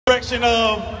direction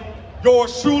of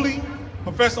yours truly,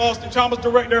 Professor Austin Chalmers,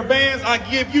 Director of Bands, I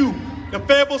give you the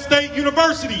Fayetteville State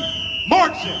University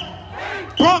Marching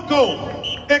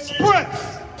Bronco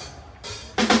Express.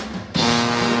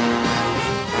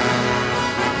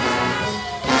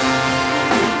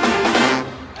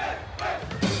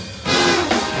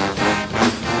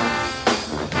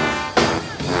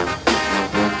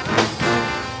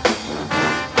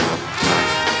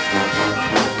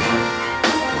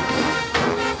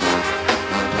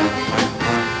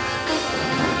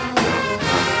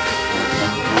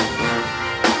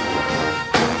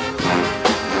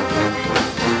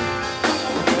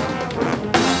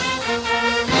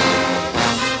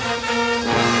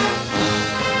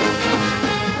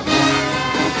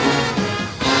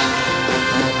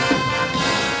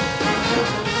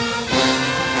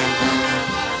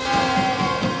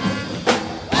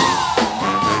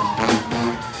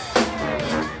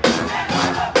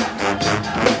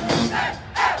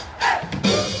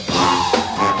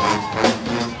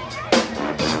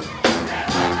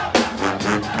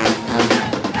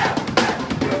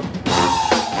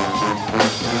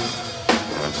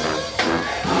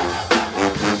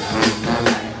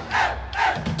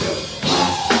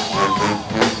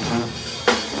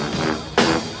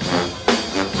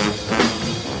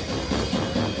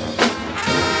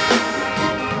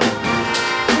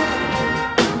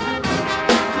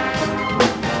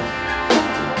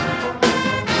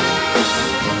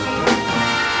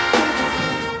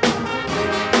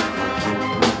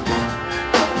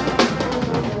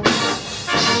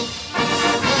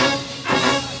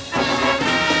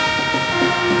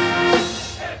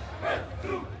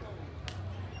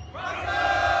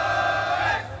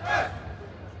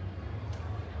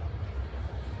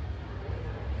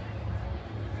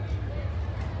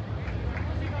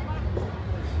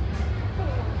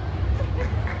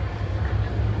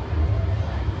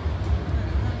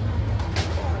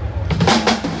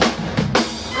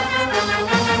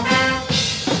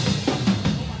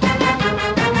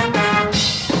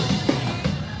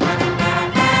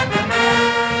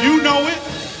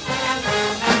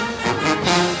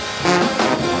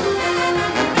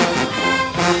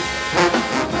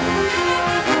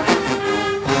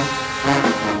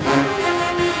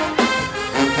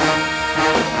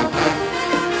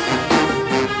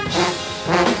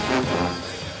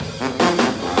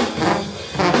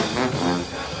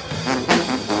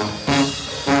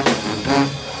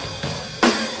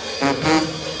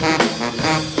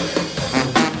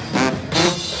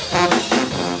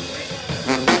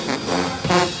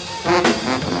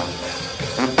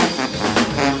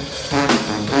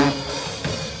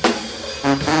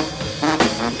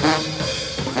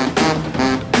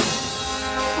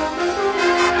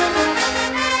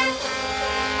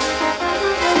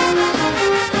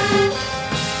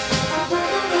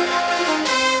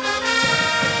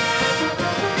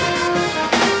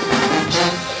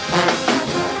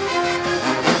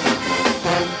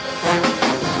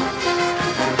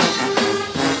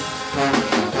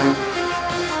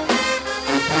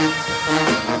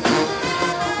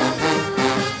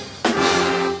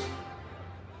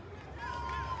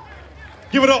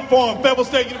 Give it up for him, Fayetteville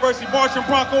State University Marching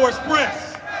Bronco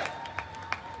Express.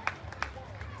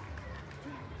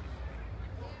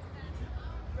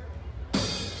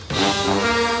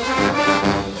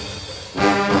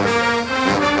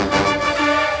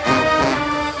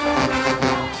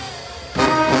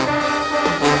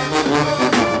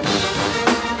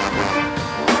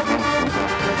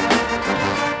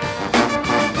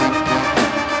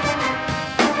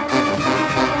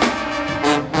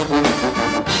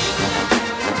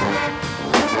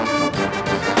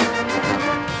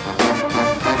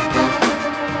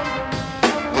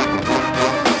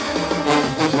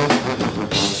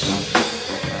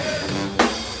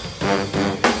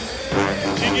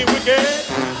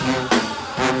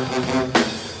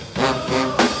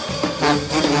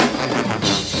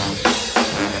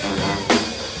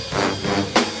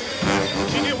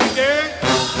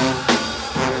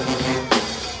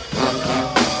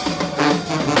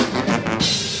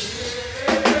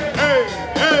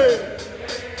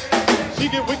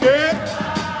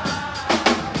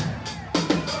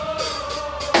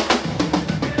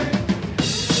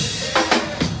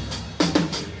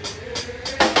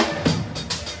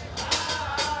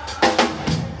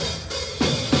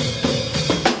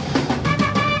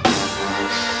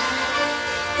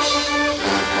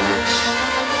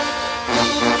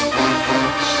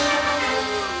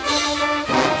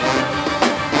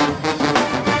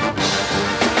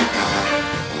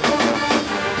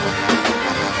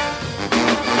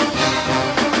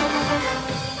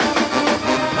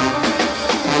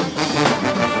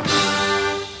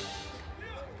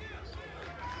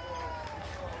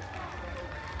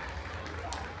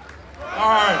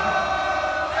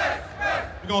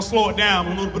 gonna slow it down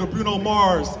with a little bit of Bruno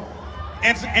Mars,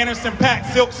 Anderson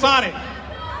 .Paak, Silk Sonic.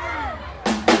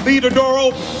 Leave the door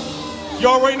open. You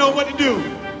already know what to do.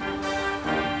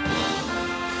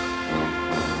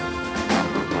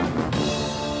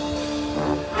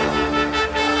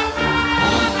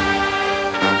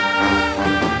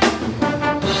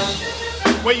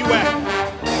 Where you at?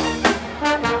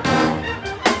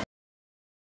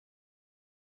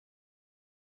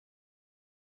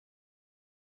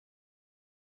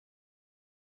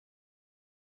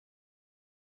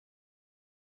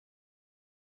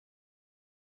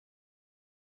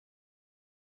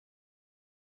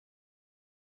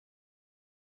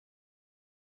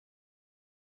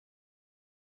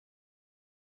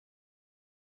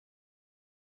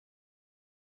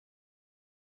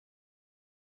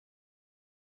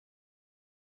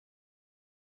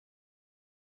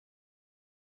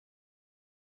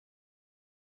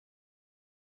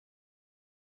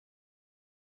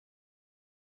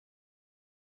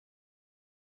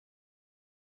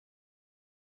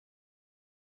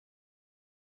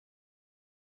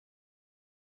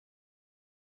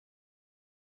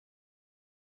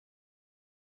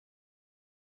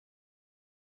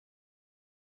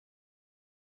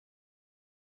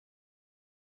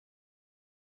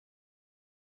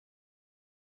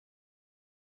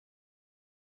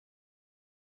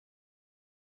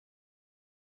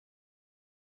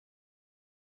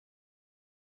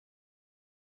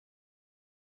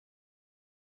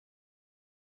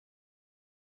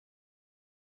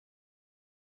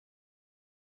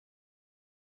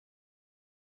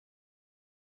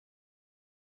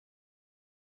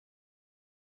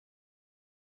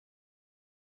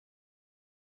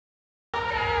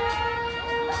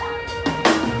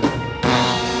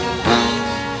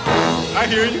 I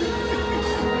hear you.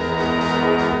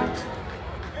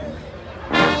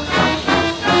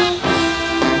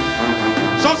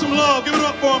 Show some love. Give it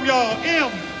up for them, y'all.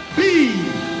 MBX.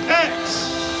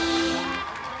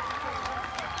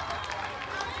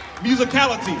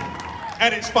 Musicality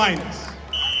at its finest.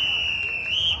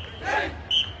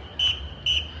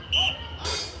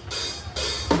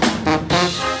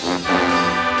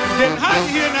 It's getting hot in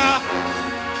here now.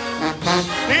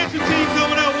 Dancing team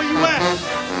coming out. Where you at?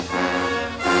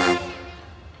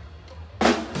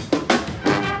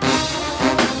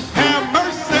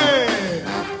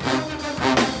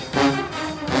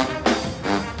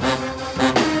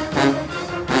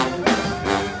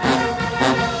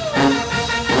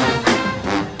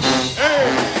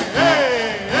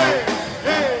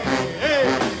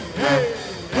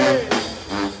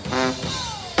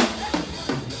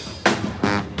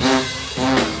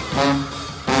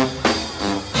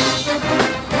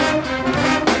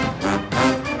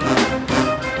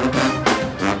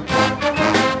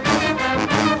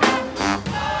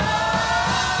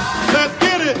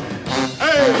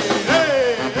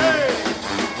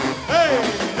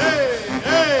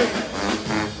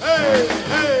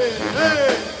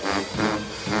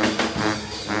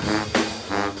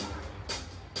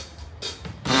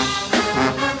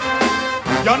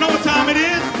 Y'all know what time it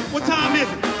is? What time is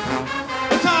it?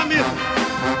 What time is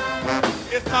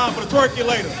it? It's time for the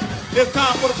twerkulator. It's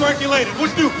time for the twerkulator.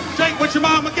 What you do? Jake, what your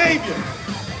mama gave you?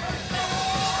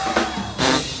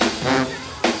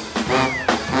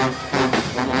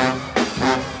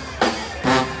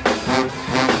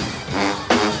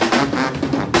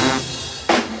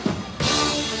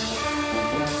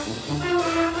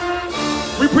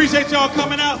 We appreciate y'all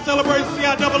coming out, celebrating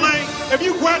CIAA. If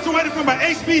you graduated from an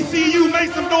HBCU,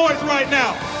 make some noise right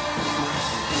now.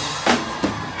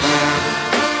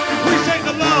 We appreciate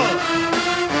the love.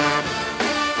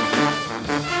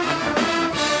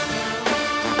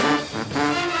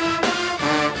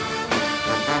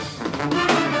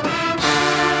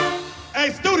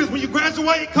 Hey, students, when you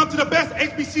graduate, come to the best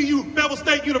HBCU, Fayetteville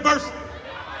State University.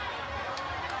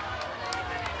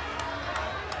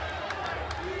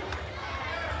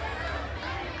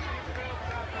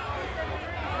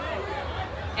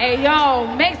 Hey, yo,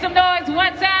 make some noise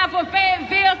one time for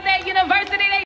Fayetteville State University.